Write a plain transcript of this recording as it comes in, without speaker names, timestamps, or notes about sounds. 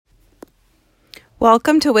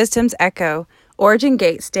Welcome to Wisdom's Echo, Origin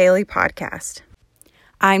Gates Daily Podcast.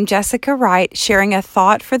 I'm Jessica Wright, sharing a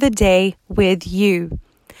thought for the day with you.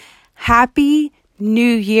 Happy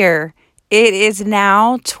New Year. It is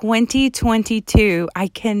now 2022. I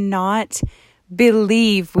cannot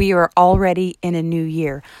believe we are already in a new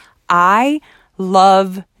year. I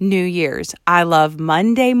love New Year's. I love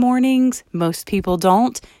Monday mornings. Most people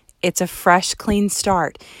don't. It's a fresh, clean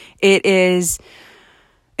start.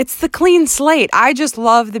 It's the clean slate. I just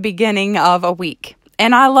love the beginning of a week.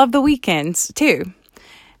 And I love the weekends too.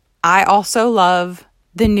 I also love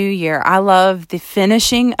the new year. I love the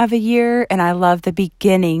finishing of a year and I love the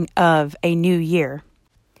beginning of a new year.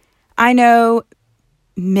 I know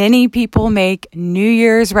many people make New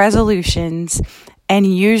Year's resolutions and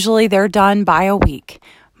usually they're done by a week.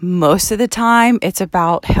 Most of the time it's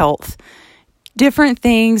about health. Different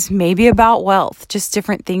things, maybe about wealth, just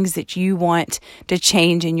different things that you want to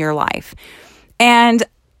change in your life. And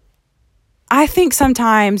I think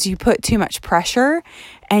sometimes you put too much pressure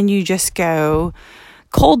and you just go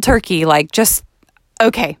cold turkey,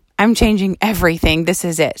 okay, I'm changing everything. This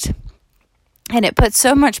is it. And it puts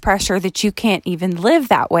so much pressure that you can't even live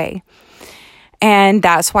that way. And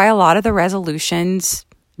that's why a lot of the resolutions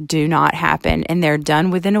do not happen and they're done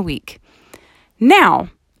within a week.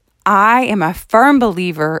 Now, I am a firm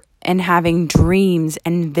believer in having dreams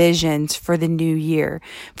and visions for the new year,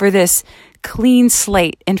 for this clean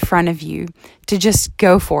slate in front of you to just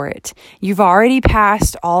go for it. You've already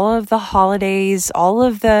passed all of the holidays, all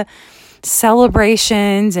of the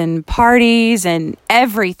celebrations and parties and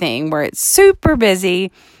everything where it's super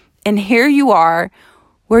busy. And here you are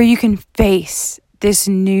where you can face this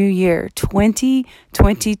new year,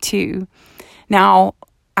 2022. Now,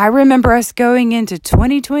 I remember us going into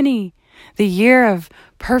 2020, the year of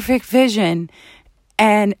perfect vision,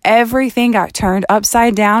 and everything got turned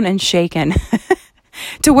upside down and shaken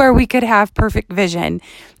to where we could have perfect vision.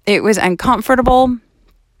 It was uncomfortable.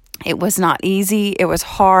 It was not easy. It was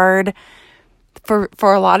hard for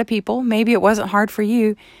a lot of people. Maybe it wasn't hard for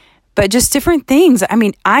you, but just different things. I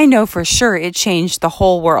mean, I know for sure it changed the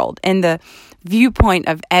whole world and the viewpoint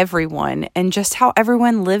of everyone and just how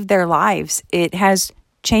everyone lived their lives. It has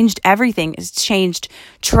changed everything. It's changed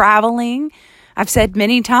traveling. I've said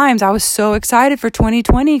many times I was so excited for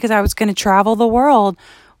 2020 because I was going to travel the world.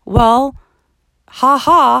 Well,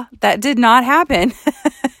 that did not happen.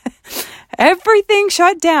 Everything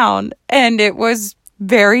shut down and it was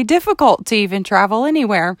very difficult to even travel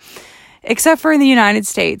anywhere except for in the United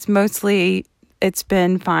States. Mostly it's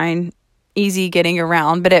been fine, easy getting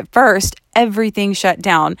around. But at first, everything shut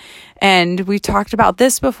down. And we talked about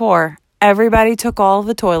this before. Everybody took all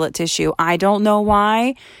the toilet tissue. I don't know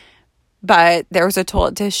why, but there was a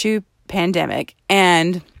toilet tissue pandemic.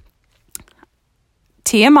 And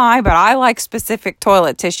TMI, but I like specific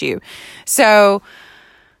toilet tissue. So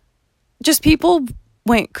just people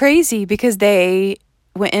went crazy because they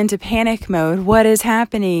went into panic mode. What is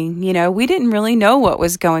happening? We didn't really know what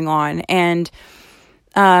was going on. And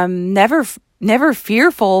never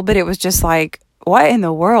fearful, but it was just like, what in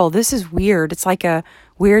the world? This is weird. It's like a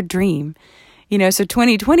weird dream. So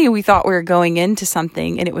 2020, we thought we were going into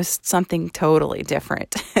something and it was something totally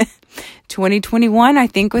different. 2021, I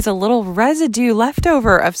think, was a little residue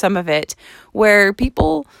leftover of some of it where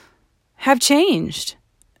people have changed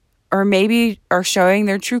or maybe are showing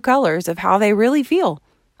their true colors of how they really feel.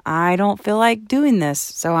 I don't feel like doing this,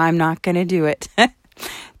 so I'm not going to do it.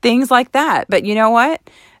 Things like that. But you know what?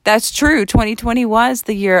 That's true. 2020 was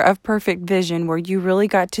the year of perfect vision where you really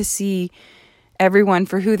got to see everyone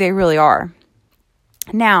for who they really are.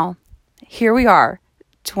 Now, here we are,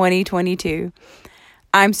 2022.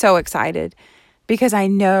 I'm so excited because I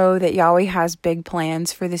know that Yahweh has big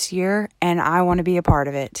plans for this year and I want to be a part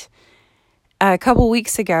of it. A couple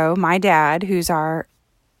weeks ago, my dad, who's our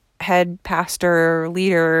head pastor,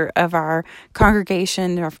 leader of our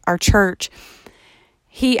congregation, of our church,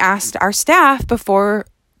 he asked our staff before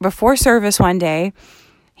service one day,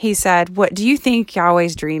 he said, what do you think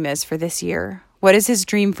Yahweh's dream is for this year? What is his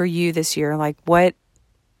dream for you this year? Like, what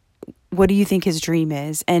do you think his dream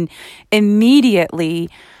is? And immediately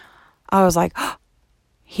I was like, oh,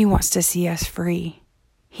 he wants to see us free.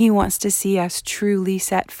 He wants to see us truly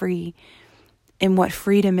set free in what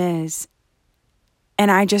freedom is. And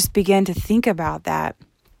I just began to think about that.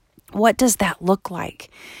 What does that look like?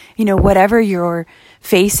 Whatever you're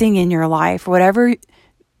facing in your life, whatever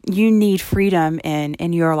you need freedom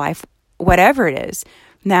in your life, whatever it is.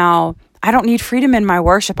 Now, I don't need freedom in my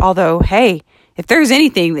worship, although, hey, if there's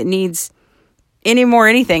anything that needs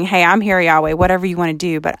anything, hey, I'm here, Yahweh, whatever you want to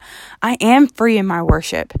do. But I am free in my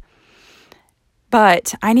worship.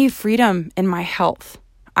 But I need freedom in my health.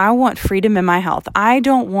 I want freedom in my health. I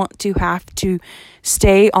don't want to have to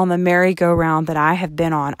stay on the merry-go-round that I have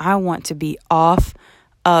been on. I want to be off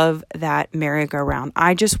of that merry-go-round.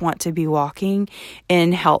 I just want to be walking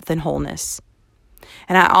in health and wholeness.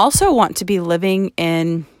 And I also want to be living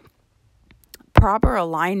in proper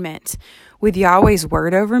alignment with Yahweh's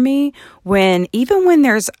word over me, even when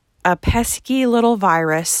there's a pesky little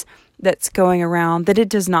virus that's going around, that it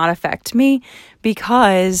does not affect me,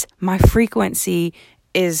 because my frequency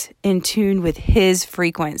is in tune with his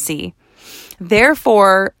frequency.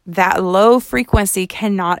 Therefore, that low frequency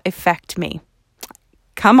cannot affect me.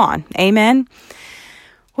 Come on. Amen.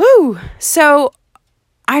 Woo. So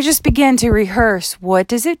I just began to rehearse, what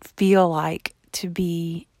does it feel like to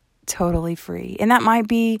be totally free? And that might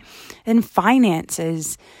be in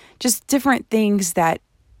finances, just different things that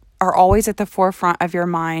are always at the forefront of your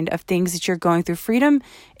mind, of things that you're going through. Freedom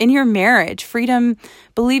in your marriage, freedom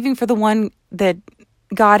believing for the one that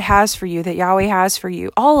God has for you, that Yahweh has for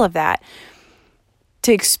you, all of that.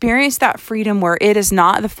 To experience that freedom where it is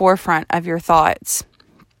not the forefront of your thoughts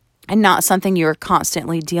and not something you're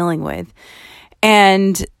constantly dealing with.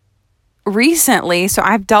 And recently, so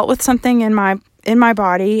I've dealt with something in my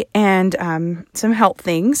body and some health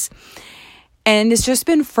things. And it's just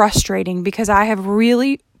been frustrating because I have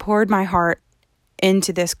really poured my heart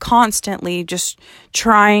into this constantly, just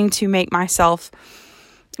trying to make myself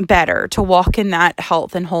better, to walk in that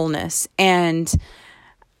health and wholeness. And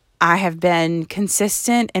I have been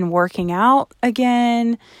consistent in working out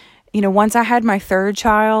again. Once I had my third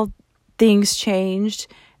child, things changed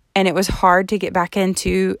and it was hard to get back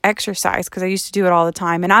into exercise because I used to do it all the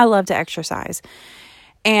time and I love to exercise.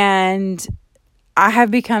 And I have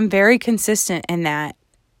become very consistent in that.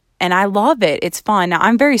 And I love it. It's fun. Now,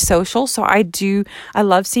 I'm very social, so I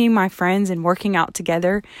love seeing my friends and working out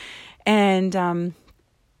together, and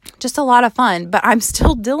just a lot of fun. But I'm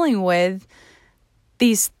still dealing with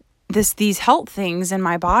these health things in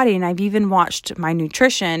my body, and I've even watched my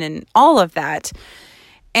nutrition and all of that.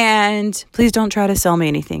 And please don't try to sell me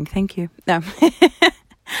anything. Thank you. No.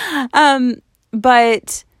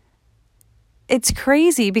 But it's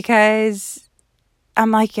crazy because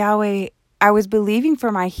I'm like, Yahweh, I was believing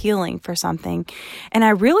for my healing for something, and I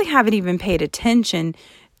really haven't even paid attention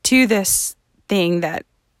to this thing that,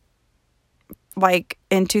 like,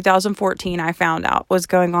 in 2014, I found out was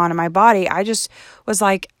going on in my body. I just was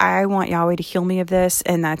like, I want Yahweh to heal me of this,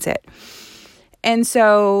 and that's it. And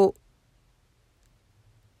so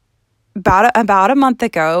about a month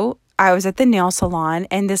ago, I was at the nail salon,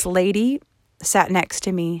 and this lady sat next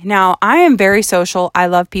to me. Now, I am very social. I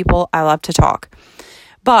love people. I love to talk.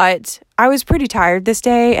 But I was pretty tired this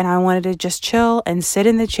day, and I wanted to just chill and sit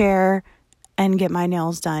in the chair and get my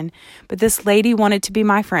nails done. But this lady wanted to be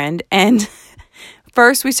my friend, and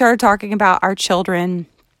first we started talking about our children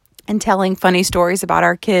and telling funny stories about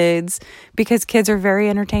our kids, because kids are very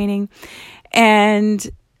entertaining. And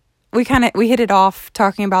we hit it off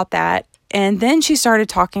talking about that. And then she started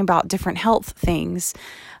talking about different health things.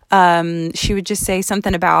 She would just say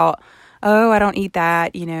something about, oh, I don't eat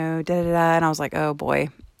that, da da da. And I was like, oh boy.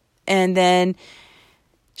 And then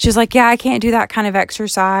she's like, yeah, I can't do that kind of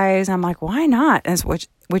exercise. And I'm like, why not? And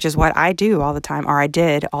which is what I do all the time, or I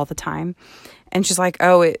did all the time. And she's like,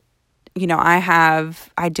 oh,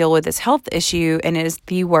 I deal with this health issue, and it is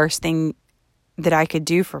the worst thing that I could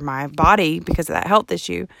do for my body because of that health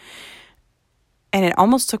issue. And it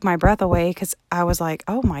almost took my breath away, because I was like,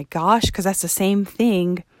 oh my gosh, because that's the same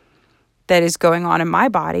thing that is going on in my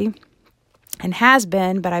body and has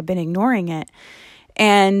been, but I've been ignoring it.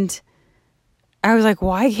 And I was like,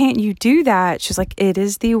 why can't you do that? She's like, it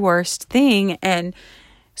is the worst thing. And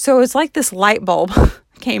so it's like this light bulb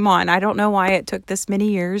came on. I don't know why it took this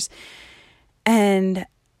many years. And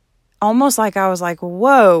almost like I was like,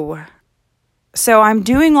 whoa. So I'm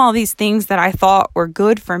doing all these things that I thought were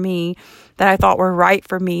good for me, that I thought were right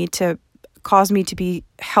for me to cause me to be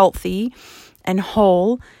healthy and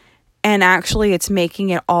whole. And actually it's making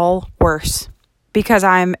it all worse because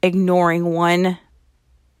I'm ignoring one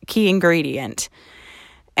key ingredient.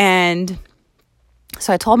 And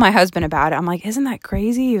so I told my husband about it. I'm like, isn't that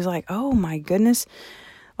crazy? He was like, oh my goodness.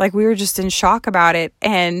 Like, we were just in shock about it.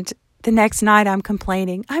 And the next night I'm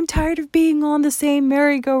complaining, I'm tired of being on the same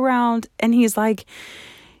merry-go-round. And he's like,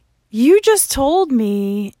 you just told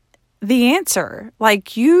me the answer.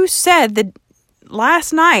 Like, you said that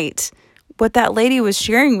last night, what that lady was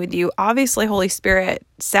sharing with you, obviously Holy Spirit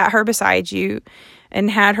sat her beside you and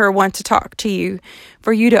had her want to talk to you,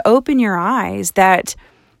 for you to open your eyes that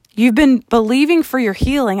You've been believing for your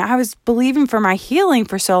healing. I was believing for my healing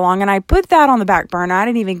for so long, and I put that on the back burner. I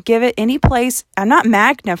didn't even give it any place. I'm not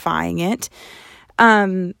magnifying it.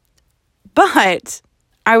 But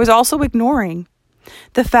I was also ignoring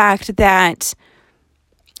the fact that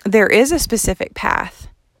there is a specific path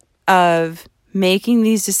of making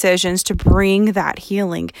these decisions to bring that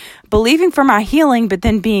healing, believing for my healing, but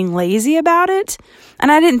then being lazy about it.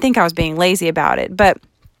 And I didn't think I was being lazy about it, but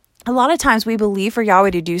a lot of times we believe for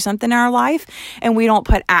Yahweh to do something in our life and we don't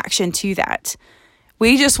put action to that.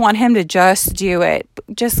 We just want him to just do it.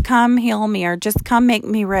 Just come heal me, or just come make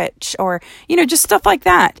me rich, or, just stuff like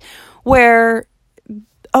that, where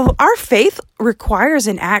our faith requires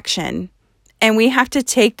an action and we have to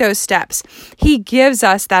take those steps. He gives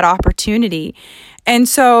us that opportunity. And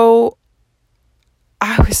so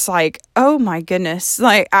I was like, oh my goodness,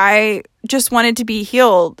 like I just wanted to be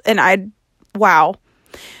healed. And wow.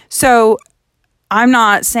 So I'm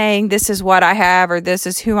not saying this is what I have or this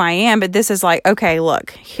is who I am, but this is like, okay,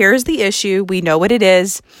 look, here's the issue. We know what it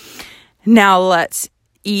is. Now let's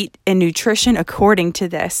eat and nutrition according to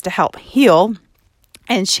this to help heal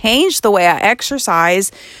and change the way I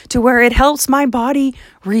exercise to where it helps my body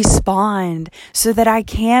respond so that I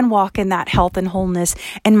can walk in that health and wholeness,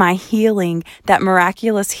 and my healing, that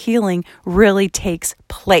miraculous healing, really takes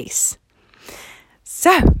place.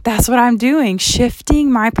 So that's what I'm doing,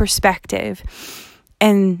 shifting my perspective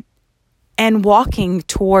and walking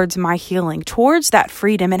towards my healing, towards that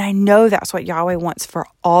freedom. And I know that's what Yahweh wants for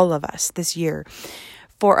all of us this year,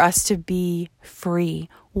 for us to be free.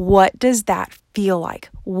 What does that feel like?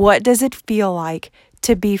 What does it feel like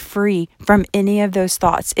to be free from any of those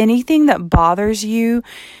thoughts? Anything that bothers you,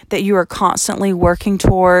 that you are constantly working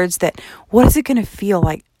towards, what is it going to feel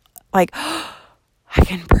like? Like, oh, I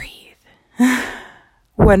can breathe.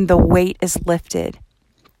 When the weight is lifted,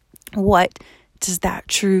 what does that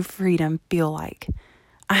true freedom feel like?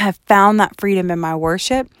 I have found that freedom in my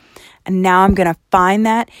worship, and now I'm going to find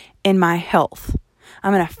that in my health.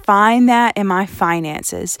 I'm going to find that in my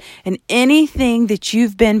finances, and anything that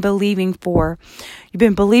you've been believing for. You've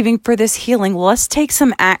been believing for this healing. Well, let's take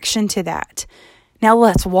some action to that. Now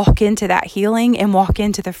let's walk into that healing and walk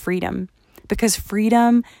into the freedom, because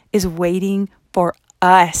freedom is waiting for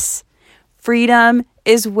us. Freedom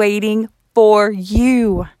is waiting for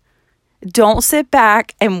you. Don't sit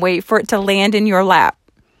back and wait for it to land in your lap.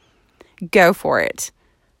 Go for it.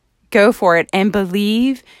 Go for it and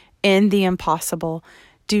believe in the impossible.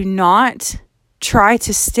 Do not try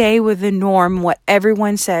to stay with the norm, what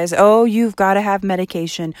everyone says. Oh, you've got to have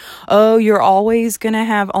medication. Oh, you're always going to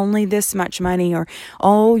have only this much money, or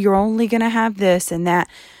oh, you're only going to have this and that.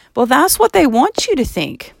 Well, that's what they want you to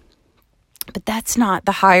think. But that's not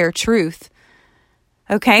the higher truth.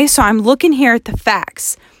 Okay, so I'm looking here at the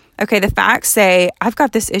facts. Okay, the facts say I've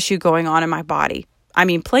got this issue going on in my body. I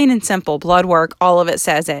mean, plain and simple, blood work, all of it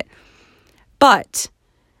says it. But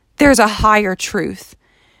there's a higher truth.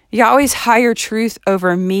 Yahweh's higher truth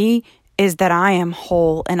over me is that I am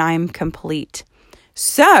whole and I am complete.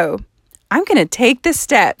 So I'm going to take the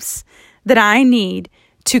steps that I need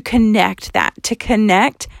to connect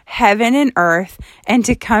heaven and earth, and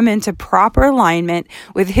to come into proper alignment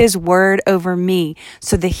with his word over me,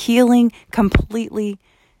 so the healing completely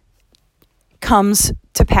comes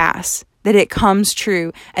to pass, that it comes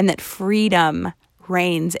true, and that freedom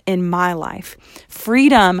reigns in my life.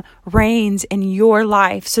 Freedom reigns in your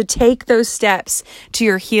life. So take those steps to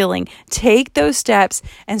your healing. Take those steps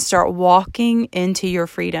and start walking into your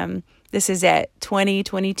freedom. This is it,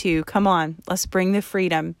 2022. Come on, let's bring the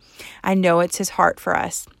freedom. I know it's his heart for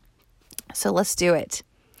us. So let's do it.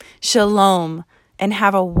 Shalom, and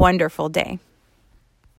have a wonderful day.